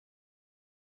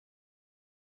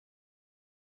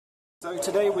So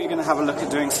today we're going to have a look at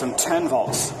doing some turn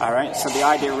vaults, alright? So the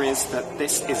idea is that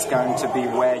this is going to be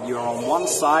where you're on one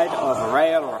side of a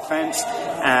rail or a fence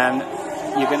and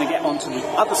you're going to get onto the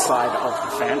other side of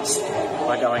the fence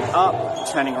by going up,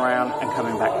 turning around and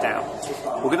coming back down.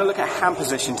 We're going to look at hand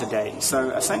position today. So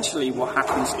essentially what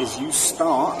happens is you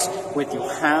start with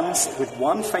your hands with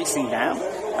one facing down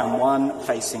and one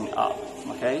facing up.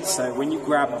 Okay, so when you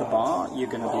grab the bar, you're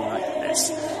going to be like this.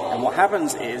 And what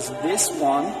happens is this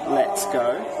one lets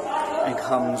go and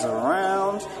comes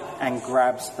around and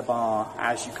grabs the bar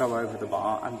as you go over the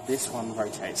bar, and this one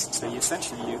rotates. So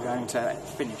essentially you're going to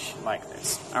finish like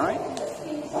this. Alright?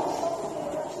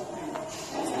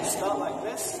 So you start like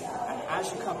this, and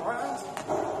as you come around,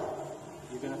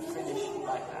 you're going to finish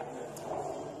like that.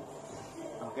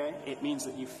 Okay? It means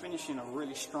that you finish in a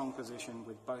really strong position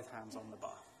with both hands on the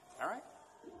bar. Alright?